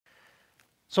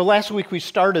So last week we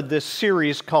started this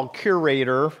series called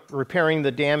Curator, Repairing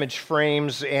the Damaged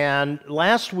Frames, and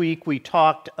last week we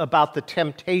talked about the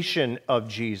temptation of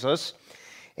Jesus,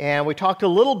 and we talked a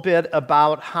little bit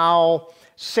about how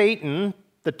Satan,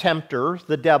 the tempter,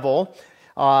 the devil,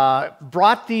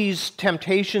 brought these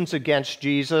temptations against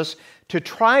Jesus to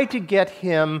try to get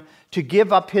him to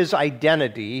give up his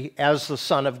identity as the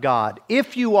Son of God.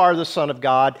 If you are the Son of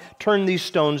God, turn these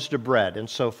stones to bread, and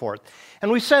so forth. And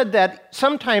we said that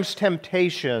sometimes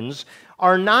temptations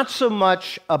are not so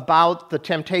much about the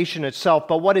temptation itself,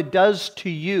 but what it does to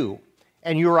you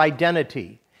and your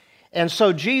identity. And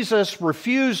so Jesus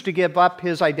refused to give up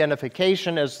his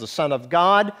identification as the Son of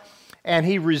God, and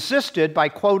he resisted by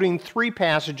quoting 3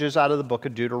 passages out of the book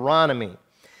of Deuteronomy.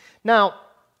 Now,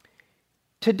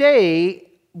 today,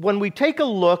 when we take a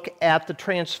look at the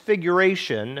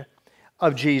transfiguration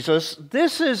of Jesus,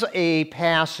 this is a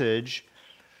passage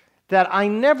that I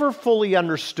never fully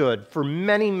understood for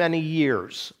many, many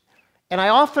years. And I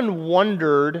often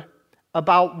wondered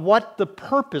about what the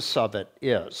purpose of it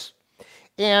is.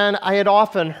 And I had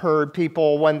often heard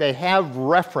people, when they have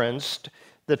referenced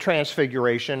the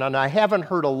transfiguration, and I haven't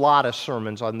heard a lot of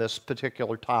sermons on this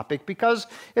particular topic because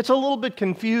it's a little bit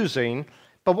confusing,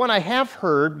 but when I have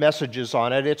heard messages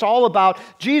on it, it's all about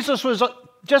Jesus was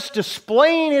just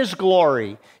displaying his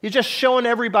glory. He's just showing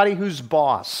everybody who's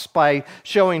boss by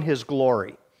showing his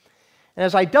glory. And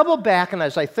as I double back and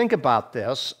as I think about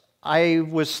this, I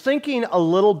was thinking a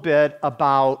little bit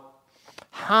about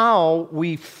how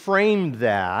we frame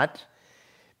that,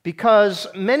 because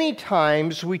many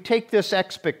times we take this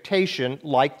expectation,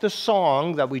 like the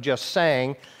song that we just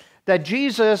sang, that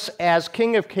Jesus, as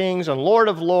King of Kings and Lord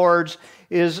of Lords,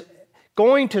 is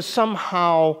going to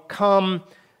somehow come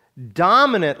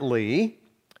dominantly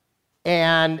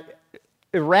and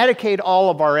eradicate all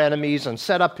of our enemies and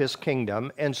set up his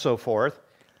kingdom and so forth.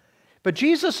 But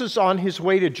Jesus is on his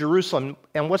way to Jerusalem,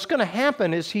 and what's going to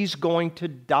happen is he's going to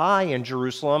die in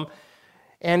Jerusalem,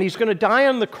 and he's going to die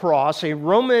on the cross, a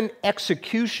Roman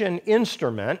execution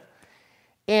instrument,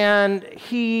 and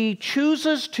he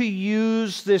chooses to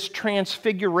use this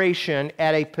transfiguration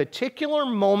at a particular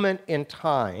moment in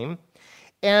time,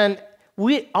 and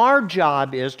our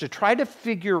job is to try to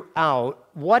figure out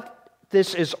what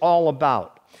this is all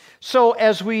about. So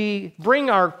as we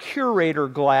bring our curator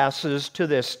glasses to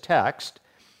this text,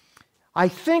 I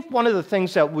think one of the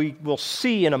things that we will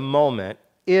see in a moment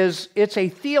is it's a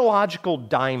theological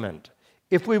diamond,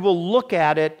 if we will look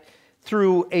at it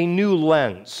through a new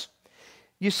lens.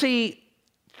 You see,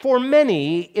 for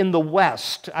many in the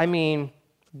West, I mean,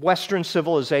 Western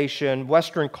civilization,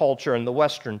 Western culture, and the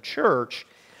Western church,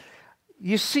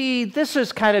 you see, this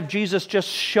is kind of Jesus just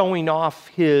showing off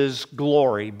his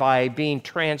glory by being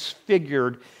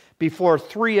transfigured before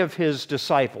 3 of his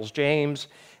disciples, James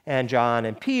and John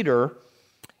and Peter.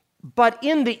 But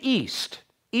in the East,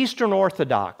 Eastern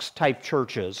Orthodox type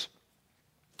churches,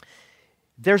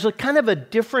 there's a kind of a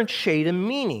different shade of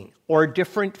meaning or a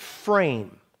different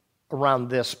frame around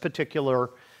this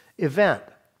particular event.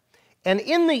 And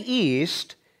in the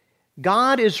East,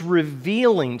 God is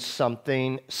revealing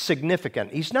something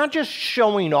significant. He's not just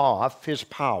showing off his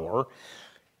power,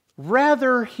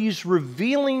 rather he's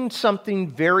revealing something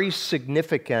very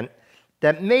significant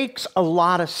that makes a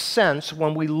lot of sense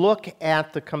when we look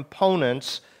at the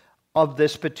components of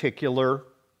this particular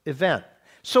event.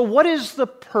 So what is the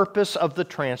purpose of the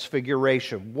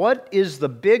transfiguration? What is the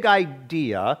big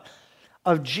idea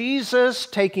of Jesus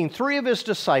taking 3 of his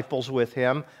disciples with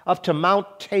him up to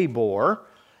Mount Tabor?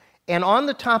 And on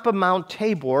the top of Mount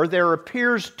Tabor, there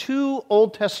appears 2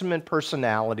 Old Testament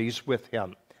personalities with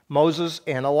him, Moses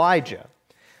and Elijah.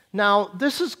 Now,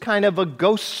 this is kind of a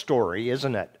ghost story,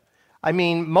 isn't it? I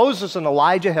mean, Moses and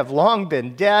Elijah have long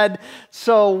been dead,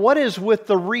 so what is with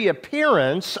the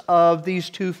reappearance of these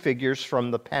 2 figures from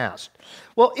the past?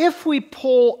 Well, if we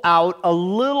pull out a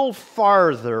little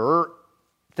farther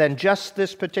than just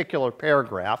this particular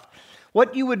paragraph,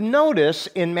 what you would notice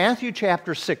in Matthew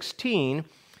chapter 16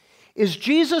 is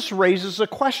Jesus raises a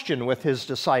question with his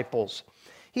disciples.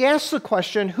 He asks the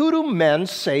question, "Who do men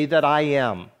say that I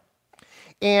am?"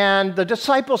 And the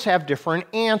disciples have different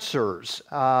answers.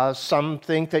 Some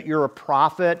think that you're a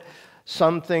prophet.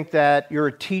 Some think that you're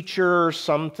a teacher.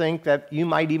 Some think that you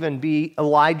might even be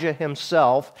Elijah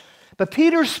himself. But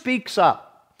Peter speaks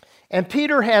up. And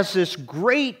Peter has this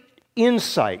great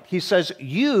insight. He says,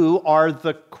 "You are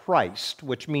the Christ,"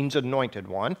 which means anointed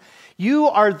one. "You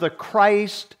are the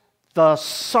Christ, the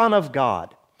Son of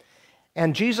God."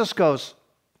 And Jesus goes,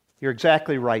 "You're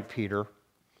exactly right, Peter.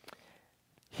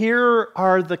 Here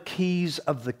are the keys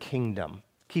of the kingdom."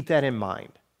 Keep that in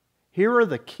mind. Here are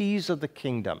the keys of the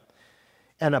kingdom.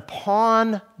 And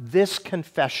upon this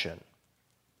confession,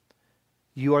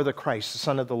 you are the Christ, the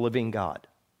Son of the living God.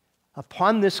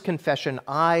 Upon this confession,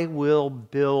 I will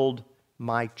build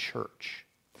my church.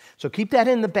 So keep that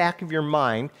in the back of your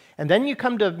mind. And then you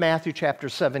come to Matthew chapter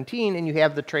 17, and you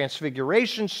have the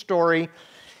transfiguration story.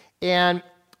 And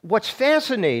what's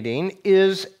fascinating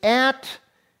is at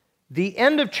the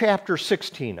end of chapter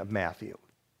 16 of Matthew,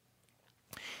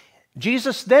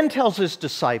 Jesus then tells his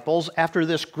disciples, after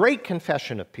this great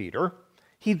confession of Peter,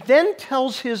 he then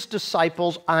tells his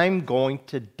disciples, I'm going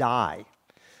to die.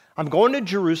 I'm going to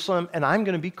Jerusalem, and I'm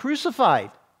going to be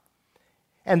crucified.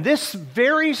 And this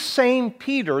very same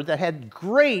Peter that had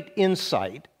great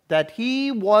insight that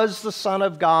he was the Son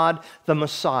of God, the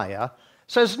Messiah,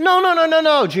 says,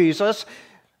 no, Jesus,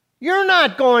 you're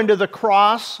not going to the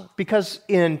cross, because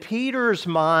in Peter's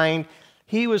mind,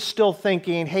 he was still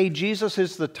thinking, hey, Jesus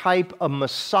is the type of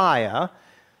Messiah,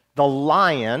 the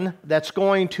lion that's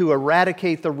going to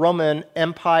eradicate the Roman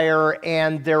Empire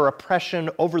and their oppression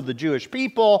over the Jewish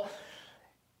people.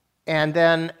 And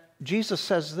then Jesus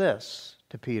says this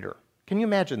to Peter. Can you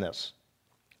imagine this?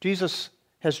 Jesus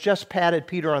has just patted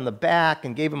Peter on the back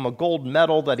and gave him a gold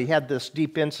medal that he had this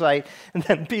deep insight. And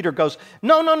then Peter goes,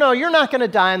 no, you're not going to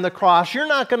die on the cross. You're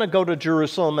not going to go to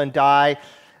Jerusalem and die.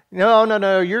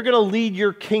 No, you're going to lead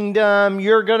your kingdom.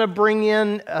 You're going to bring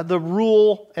in the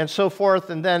rule and so forth.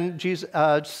 And then Jesus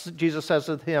says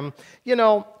to him,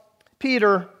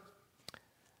 Peter,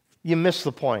 you missed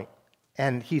the point.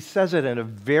 And he says it in a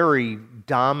very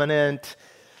dominant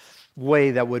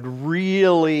way that would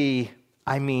really,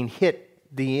 hit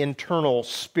the internal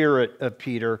spirit of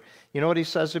Peter. You know what he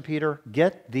says to Peter?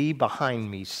 Get thee behind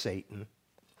me, Satan.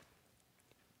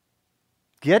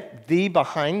 Get thee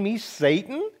behind me,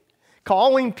 Satan?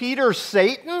 Calling Peter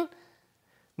Satan?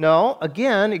 No,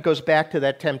 again, it goes back to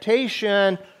that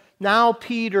temptation. Now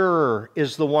Peter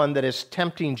is the one that is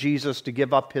tempting Jesus to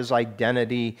give up his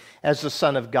identity as the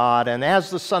Son of God. And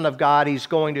as the Son of God, he's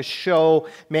going to show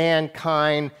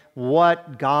mankind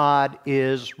what God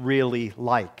is really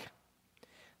like.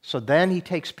 So then he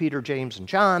takes Peter, James, and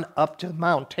John up to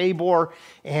Mount Tabor,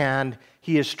 and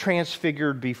he is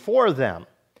transfigured before them.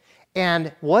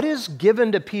 And what is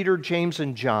given to Peter, James,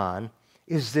 and John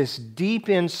is this deep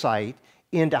insight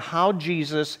into how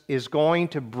Jesus is going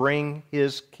to bring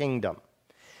his kingdom.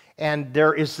 And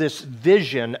there is this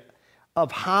vision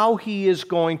of how he is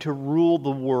going to rule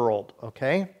the world,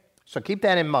 okay? So keep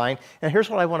that in mind. And here's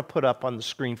what I want to put up on the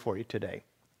screen for you today,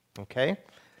 okay?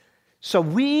 So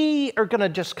we are going to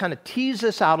just kind of tease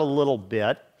this out a little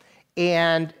bit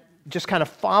and just kind of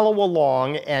follow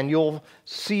along, and you'll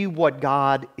see what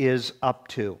God is up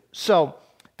to. So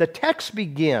the text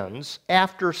begins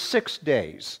after 6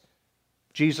 days.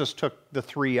 Jesus took the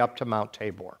three up to Mount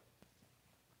Tabor.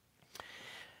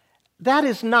 That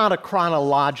is not a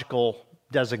chronological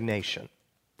designation.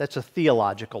 That's a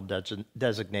theological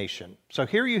designation. So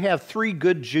here you have three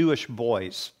good Jewish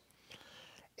boys.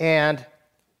 And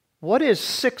what is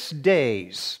 6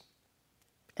 days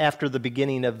after the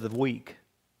beginning of the week?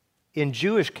 In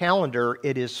Jewish calendar,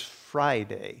 it is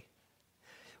Friday.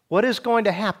 What is going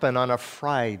to happen on a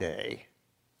Friday?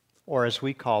 Or as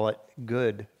we call it,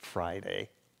 Good Friday.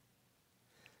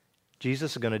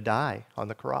 Jesus is going to die on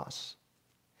the cross.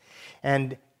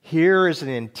 And here is an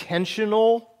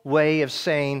intentional way of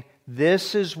saying,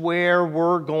 this is where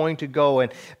we're going to go.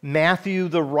 And Matthew,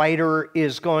 the writer,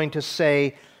 is going to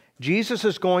say, Jesus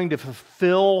is going to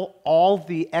fulfill all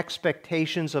the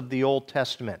expectations of the Old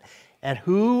Testament. And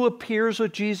who appears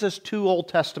with Jesus? Two Old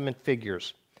Testament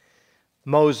figures.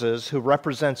 Moses, who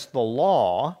represents the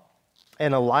law,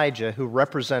 and Elijah, who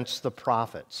represents the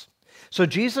prophets. So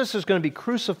Jesus is going to be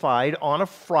crucified on a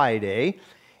Friday,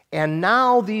 and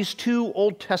now these two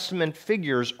Old Testament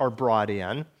figures are brought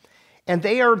in, and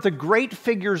they are the great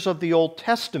figures of the Old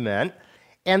Testament,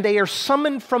 and they are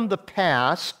summoned from the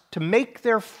past to make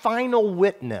their final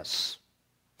witness.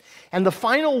 And the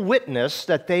final witness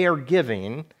that they are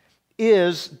giving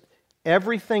is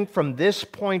everything from this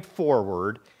point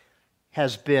forward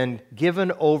has been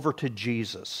given over to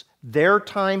Jesus. Their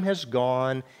time has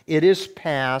gone, it is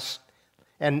past,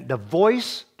 and the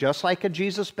voice, just like at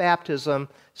Jesus' baptism,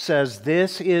 says,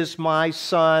 "This is my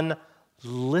Son,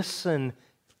 listen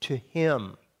to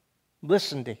him."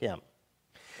 Listen to him.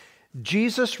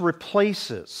 Jesus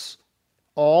replaces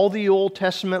all the Old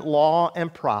Testament law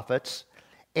and prophets,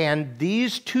 and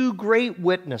these two great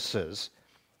witnesses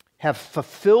have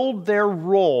fulfilled their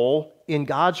role in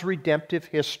God's redemptive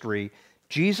history.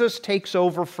 Jesus takes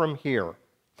over from here.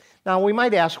 Now, we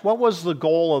might ask, what was the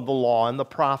goal of the law and the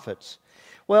prophets?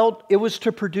 Well, it was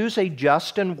to produce a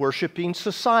just and worshiping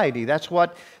society. That's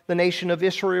what the nation of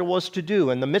Israel was to do.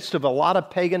 In the midst of a lot of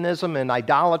paganism and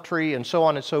idolatry and so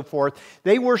on and so forth,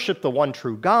 they worshiped the one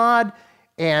true God,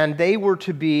 and they were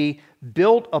to be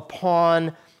built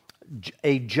upon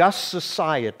a just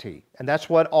society. And that's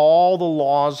what all the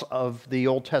laws of the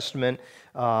Old Testament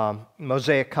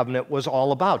Mosaic covenant was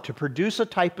all about, to produce a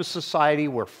type of society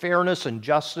where fairness and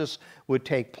justice would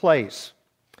take place.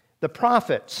 The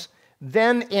prophets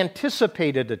then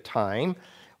anticipated a time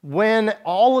when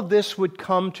all of this would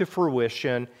come to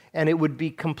fruition and it would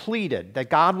be completed, that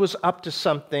God was up to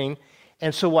something.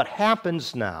 And so what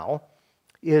happens now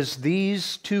is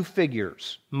these two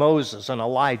figures, Moses and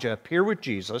Elijah, appear with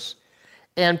Jesus,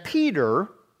 and Peter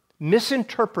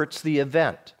misinterprets the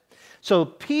event. So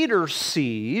Peter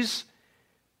sees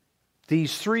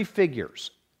these three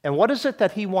figures. And what is it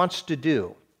that he wants to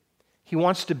do? He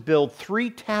wants to build 3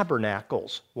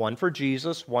 tabernacles, one for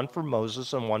Jesus, one for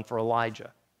Moses, and one for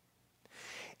Elijah.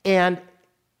 And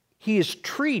he is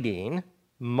treating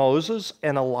Moses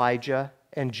and Elijah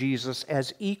and Jesus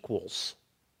as equals.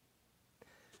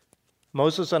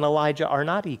 Moses and Elijah are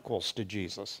not equals to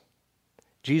Jesus.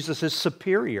 Jesus is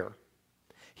superior.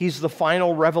 He's the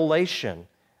final revelation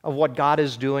of what God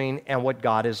is doing and what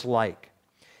God is like.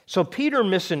 So Peter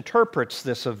misinterprets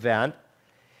this event,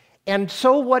 and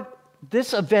so what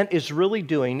this event is really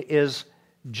doing is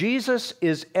Jesus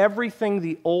is everything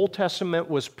the Old Testament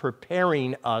was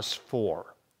preparing us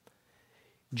for.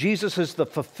 Jesus is the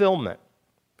fulfillment.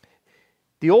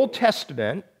 The Old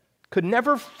Testament could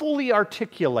never fully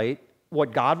articulate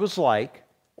what God was like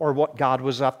or what God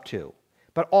was up to.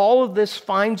 But all of this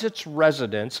finds its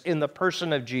residence in the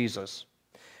person of Jesus.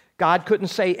 God couldn't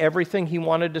say everything he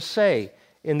wanted to say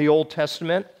in the Old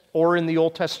Testament or in the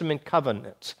Old Testament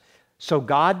covenants. So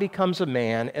God becomes a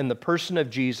man in the person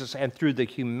of Jesus, and through the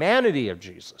humanity of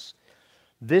Jesus,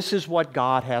 this is what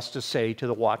God has to say to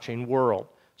the watching world.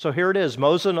 So here it is.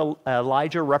 Moses and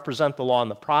Elijah represent the law and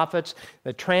the prophets.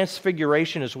 The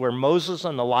transfiguration is where Moses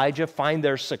and Elijah find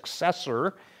their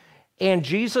successor, and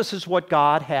Jesus is what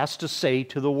God has to say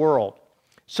to the world.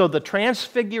 So the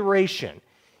transfiguration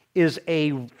is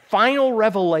a final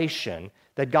revelation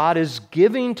that God is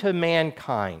giving to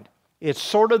mankind. It's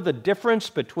sort of the difference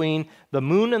between the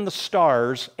moon and the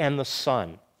stars and the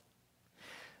sun.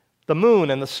 The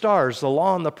moon and the stars, the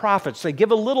law and the prophets, they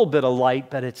give a little bit of light,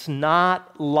 but it's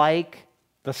not like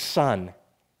the sun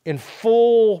in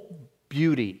full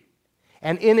beauty.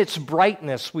 And in its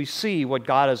brightness, we see what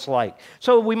God is like.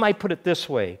 So we might put it this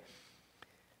way.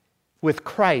 With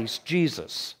Christ,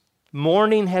 Jesus,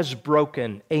 morning has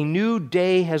broken, a new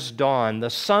day has dawned,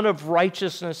 the Son of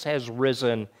Righteousness has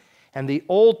risen, and the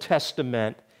Old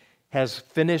Testament has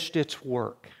finished its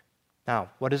work. Now,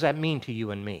 what does that mean to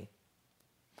you and me?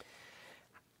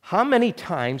 How many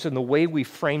times in the way we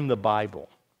frame the Bible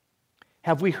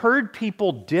have we heard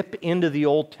people dip into the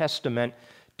Old Testament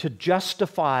to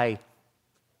justify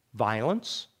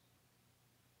violence,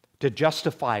 to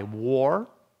justify war,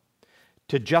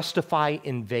 to justify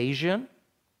invasion,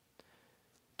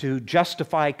 to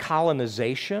justify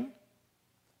colonization?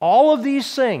 All of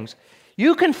these things.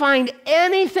 You can find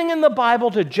anything in the Bible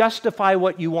to justify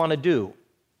what you want to do.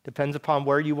 Depends upon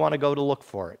where you want to go to look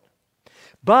for it.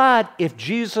 But if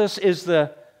Jesus is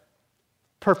the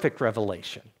perfect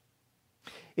revelation,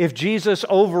 if Jesus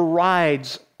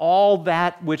overrides all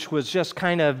that which was just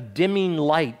kind of dimming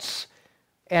lights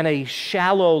and a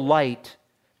shallow light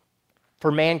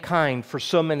for mankind for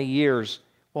so many years,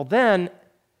 well then,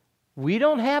 we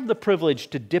don't have the privilege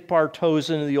to dip our toes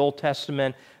into the Old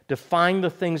Testament, to find the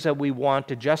things that we want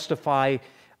to justify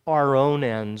our own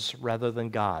ends rather than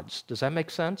God's. Does that make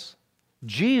sense?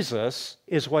 Jesus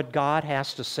is what God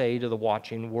has to say to the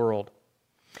watching world.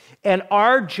 And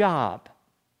our job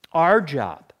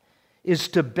is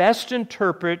to best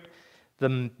interpret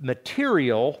the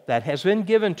material that has been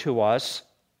given to us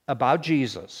about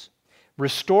Jesus,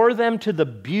 restore them to the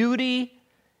beauty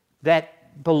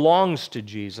that belongs to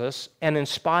Jesus, and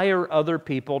inspire other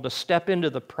people to step into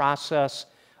the process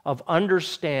of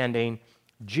understanding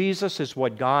Jesus is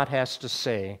what God has to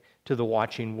say to the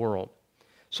watching world.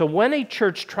 So when a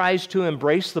church tries to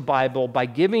embrace the Bible by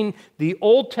giving the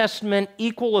Old Testament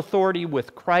equal authority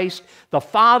with Christ, the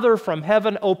Father from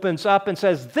heaven opens up and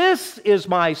says, "This is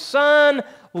my Son,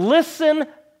 listen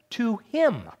to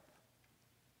him." Are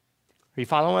you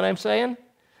following what I'm saying?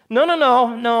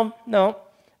 No.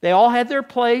 They all had their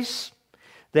place.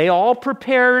 They all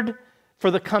prepared for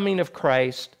the coming of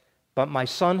Christ, but my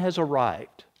Son has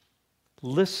arrived.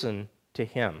 Listen to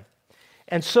him.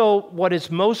 And so what is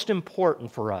most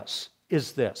important for us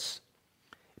is this.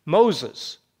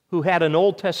 Moses, who had an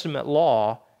Old Testament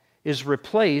law, is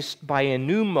replaced by a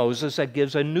new Moses that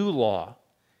gives a new law.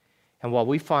 And what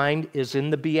we find is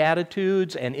in the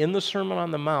Beatitudes and in the Sermon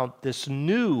on the Mount, this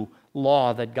new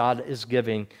law that God is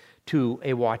giving to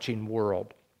a watching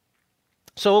world.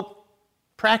 So,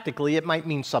 practically, it might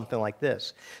mean something like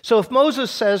this. So if Moses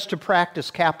says to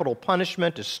practice capital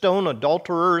punishment, to stone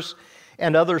adulterers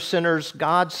and other sinners,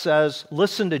 God says,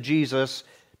 listen to Jesus,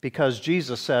 because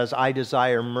Jesus says, I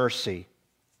desire mercy.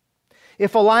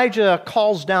 If Elijah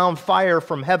calls down fire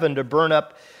from heaven to burn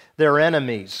up their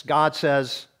enemies, God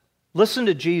says, listen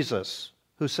to Jesus,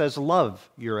 who says, love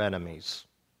your enemies.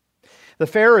 The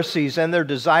Pharisees and their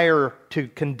desire to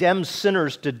condemn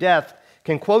sinners to death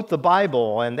can quote the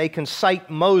Bible and they can cite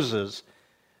Moses,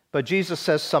 but Jesus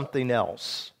says something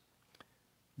else.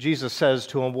 Jesus says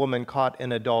to a woman caught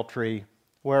in adultery,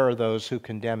 where are those who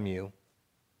condemn you?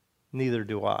 Neither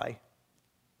do I.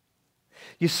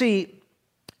 You see,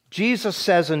 Jesus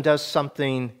says and does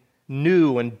something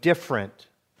new and different.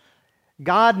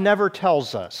 God never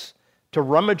tells us to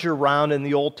rummage around in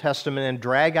the Old Testament and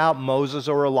drag out Moses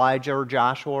or Elijah or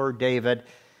Joshua or David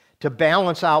to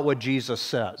balance out what Jesus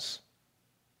says.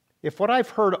 If what I've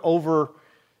heard over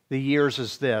the years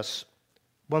is this,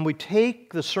 when we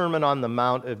take the Sermon on the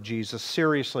Mount of Jesus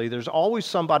seriously, there's always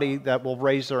somebody that will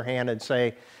raise their hand and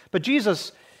say, but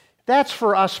Jesus, that's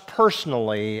for us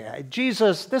personally.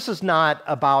 Jesus, this is not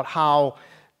about how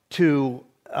to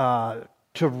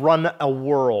run a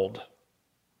world.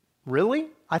 Really?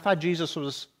 I thought Jesus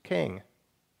was king.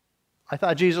 I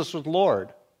thought Jesus was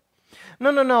Lord.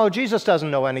 No, Jesus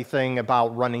doesn't know anything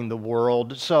about running the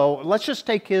world, so let's just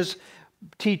take his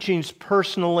teachings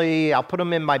personally. I'll put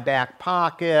them in my back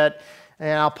pocket,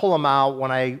 and I'll pull them out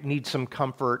when I need some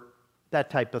comfort, that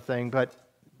type of thing, but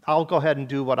I'll go ahead and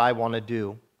do what I want to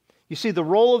do. You see, the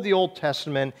role of the Old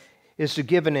Testament is to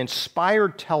give an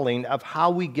inspired telling of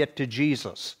how we get to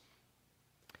Jesus.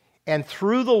 And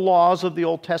through the laws of the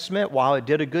Old Testament, while it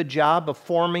did a good job of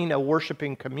forming a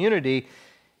worshiping community,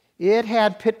 it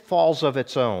had pitfalls of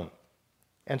its own.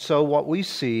 And so what we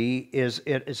see is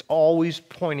it is always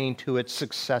pointing to its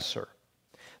successor.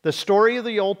 The story of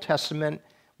the Old Testament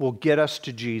will get us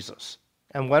to Jesus.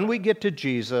 And when we get to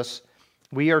Jesus,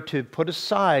 we are to put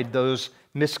aside those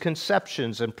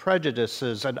misconceptions and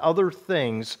prejudices and other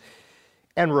things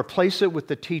and replace it with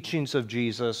the teachings of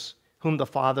Jesus, whom the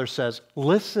Father says,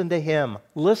 listen to him,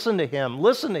 listen to him,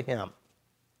 listen to him.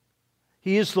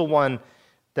 He is the one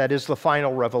that is the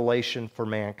final revelation for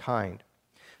mankind.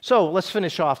 So let's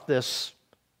finish off this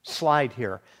slide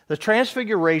here. The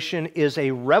Transfiguration is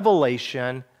a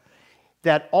revelation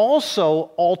that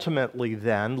also ultimately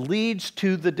then leads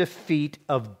to the defeat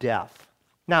of death.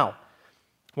 Now,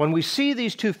 when we see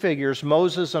these two figures,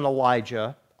 Moses and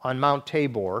Elijah, on Mount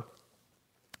Tabor,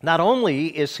 not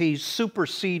only is he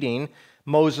superseding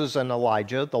Moses and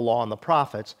Elijah, the law and the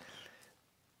prophets,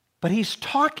 but he's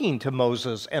talking to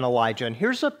Moses and Elijah. And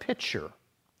here's a picture.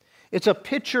 It's a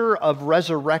picture of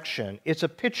resurrection. It's a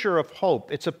picture of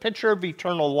hope. It's a picture of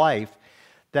eternal life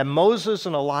that Moses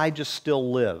and Elijah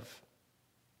still live.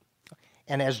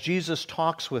 And as Jesus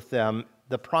talks with them,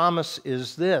 the promise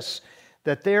is this,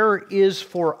 that there is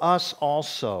for us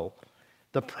also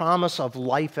the promise of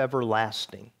life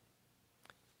everlasting.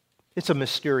 It's a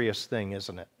mysterious thing,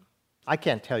 isn't it? I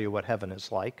can't tell you what heaven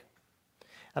is like.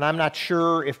 And I'm not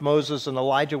sure if Moses and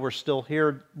Elijah were still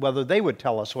here, whether they would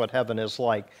tell us what heaven is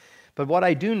like. But what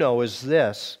I do know is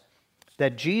this,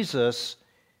 that Jesus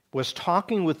was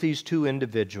talking with these two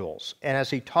individuals. And as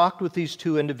he talked with these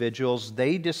two individuals,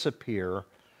 they disappear.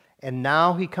 And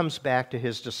now he comes back to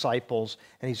his disciples,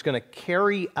 and he's going to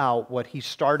carry out what he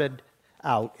started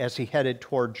out as he headed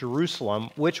toward Jerusalem,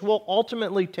 which will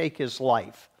ultimately take his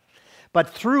life. But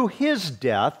through his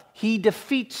death, he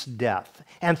defeats death.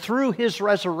 And through his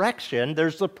resurrection,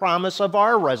 there's the promise of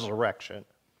our resurrection.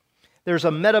 There's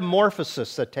a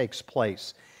metamorphosis that takes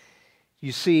place.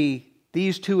 You see,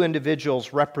 these two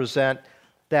individuals represent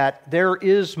that there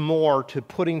is more to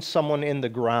putting someone in the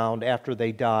ground after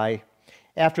they die.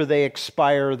 After they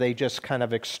expire, they just kind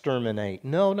of exterminate.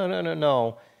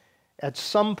 No. At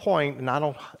some point, and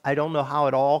I don't know how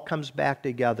it all comes back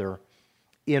together,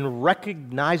 in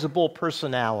recognizable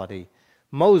personality.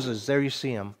 Moses, there you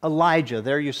see him. Elijah,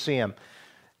 there you see him.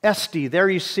 Esty, there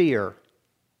you see her.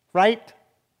 Right?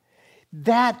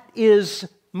 That is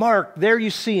Mark, there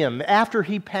you see him. After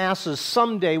he passes,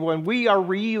 someday when we are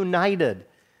reunited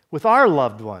with our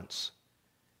loved ones,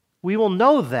 we will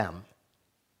know them.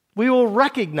 We will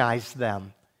recognize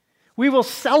them. We will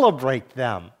celebrate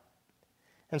them.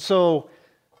 And so,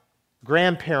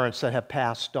 grandparents that have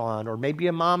passed on, or maybe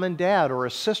a mom and dad, or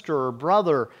a sister or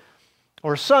brother,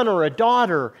 or a son or a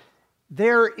daughter,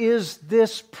 there is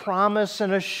this promise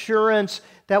and assurance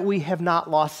that we have not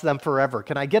lost them forever.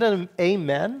 Can I get an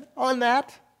amen on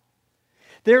that?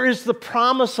 There is the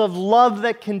promise of love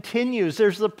that continues.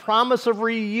 There's the promise of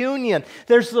reunion.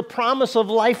 There's the promise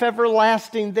of life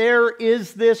everlasting. There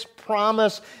is this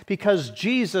promise because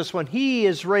Jesus, when He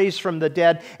is raised from the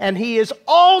dead and He is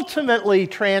ultimately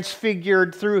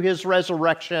transfigured through His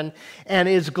resurrection and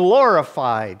is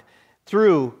glorified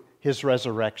through His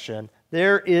resurrection,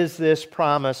 there is this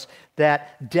promise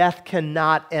that death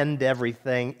cannot end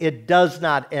everything. It does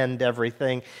not end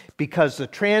everything because the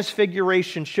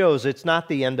transfiguration shows it's not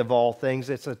the end of all things.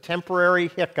 It's a temporary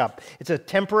hiccup. It's a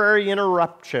temporary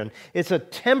interruption. It's a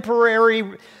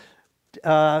temporary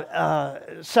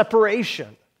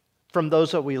separation from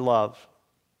those that we love.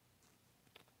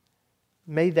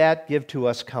 May that give to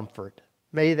us comfort.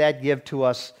 May that give to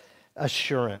us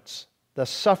assurance. The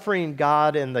suffering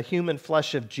God in the human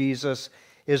flesh of Jesus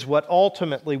is what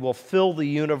ultimately will fill the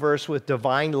universe with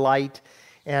divine light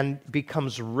and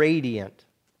becomes radiant.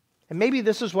 And maybe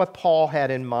this is what Paul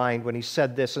had in mind when he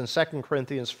said this in 2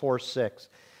 Corinthians 4:6.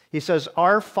 He says,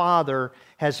 "Our Father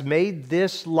has made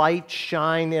this light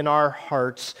shine in our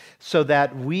hearts so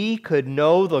that we could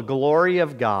know the glory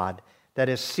of God that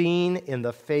is seen in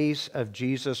the face of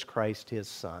Jesus Christ, His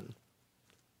Son."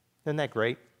 Isn't that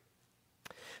great?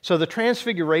 So the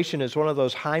Transfiguration is one of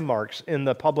those high marks in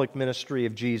the public ministry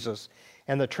of Jesus.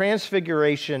 And the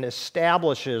Transfiguration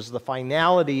establishes the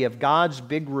finality of God's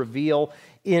big reveal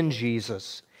in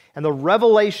Jesus. And the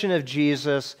revelation of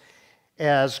Jesus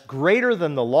as greater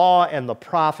than the law and the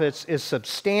prophets is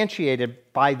substantiated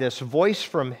by this voice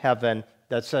from heaven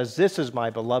that says, "This is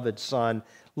my beloved Son,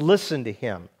 listen to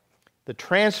Him." The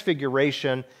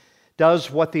Transfiguration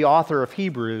does what the author of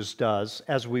Hebrews does,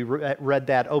 as we read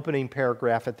that opening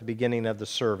paragraph at the beginning of the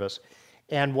service,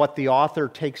 and what the author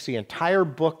takes the entire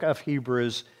book of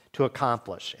Hebrews to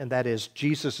accomplish, and that is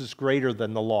Jesus is greater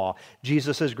than the law.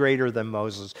 Jesus is greater than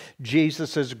Moses.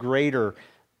 Jesus is greater.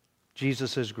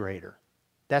 Jesus is greater.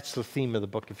 That's the theme of the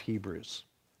book of Hebrews.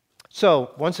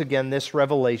 So, once again, this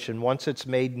revelation, once it's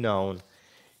made known,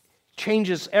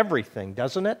 changes everything,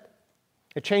 doesn't it?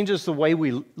 It changes the way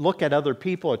we look at other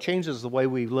people. It changes the way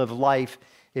we live life.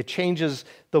 It changes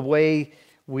the way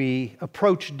we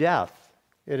approach death.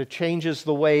 It changes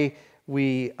the way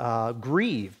we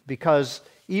grieve, because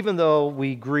even though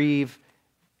we grieve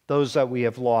those that we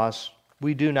have lost,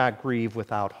 we do not grieve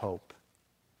without hope.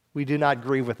 We do not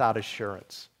grieve without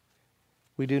assurance.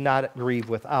 We do not grieve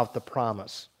without the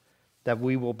promise that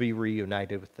we will be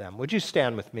reunited with them. Would you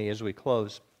stand with me as we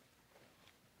close?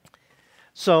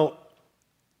 So,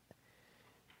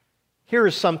 here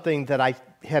is something that I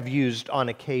have used on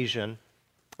occasion,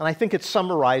 and I think it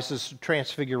summarizes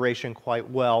Transfiguration quite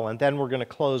well, and then we're going to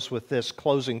close with this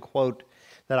closing quote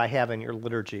that I have in your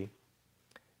liturgy.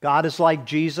 God is like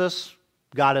Jesus.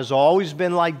 God has always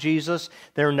been like Jesus.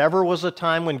 There never was a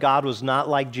time when God was not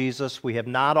like Jesus. We have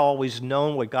not always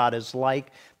known what God is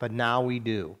like, but now we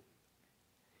do.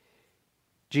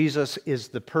 Jesus is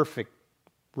the perfect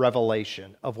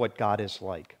revelation of what God is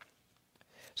like.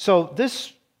 So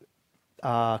this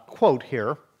quote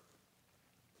here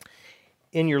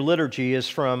in your liturgy is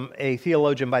from a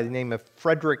theologian by the name of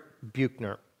Frederick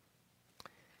Buechner.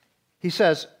 He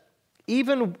says,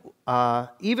 even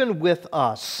with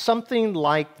us, something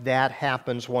like that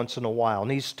happens once in a while.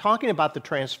 And he's talking about the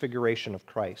transfiguration of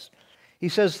Christ. He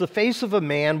says, the face of a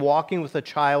man walking with a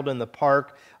child in the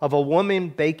park, of a woman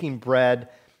baking bread,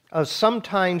 of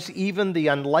sometimes even the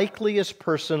unlikeliest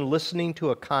person listening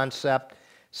to a concept,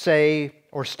 say,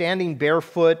 or standing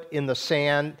barefoot in the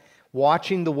sand,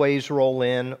 watching the waves roll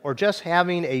in, or just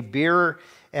having a beer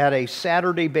at a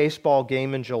Saturday baseball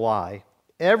game in July.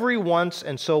 Every once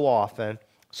and so often,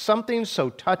 something so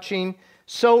touching,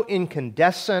 so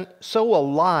incandescent, so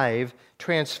alive,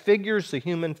 transfigures the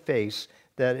human face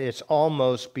that it's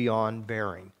almost beyond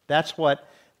bearing. That's what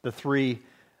the three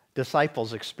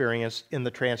disciples experienced in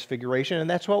the Transfiguration, and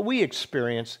that's what we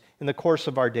experience in the course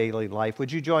of our daily life.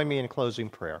 Would you join me in closing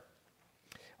prayer?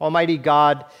 Almighty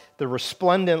God, the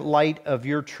resplendent light of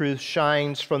your truth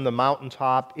shines from the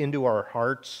mountaintop into our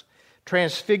hearts.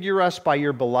 Transfigure us by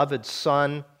your beloved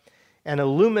Son, and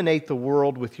illuminate the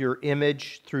world with your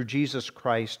image through Jesus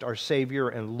Christ, our Savior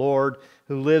and Lord,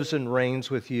 who lives and reigns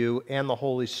with you and the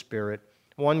Holy Spirit,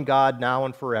 one God, now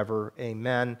and forever.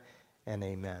 Amen and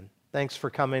amen. Thanks for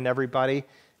coming, everybody.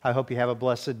 I hope you have a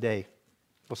blessed day.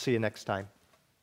 We'll see you next time.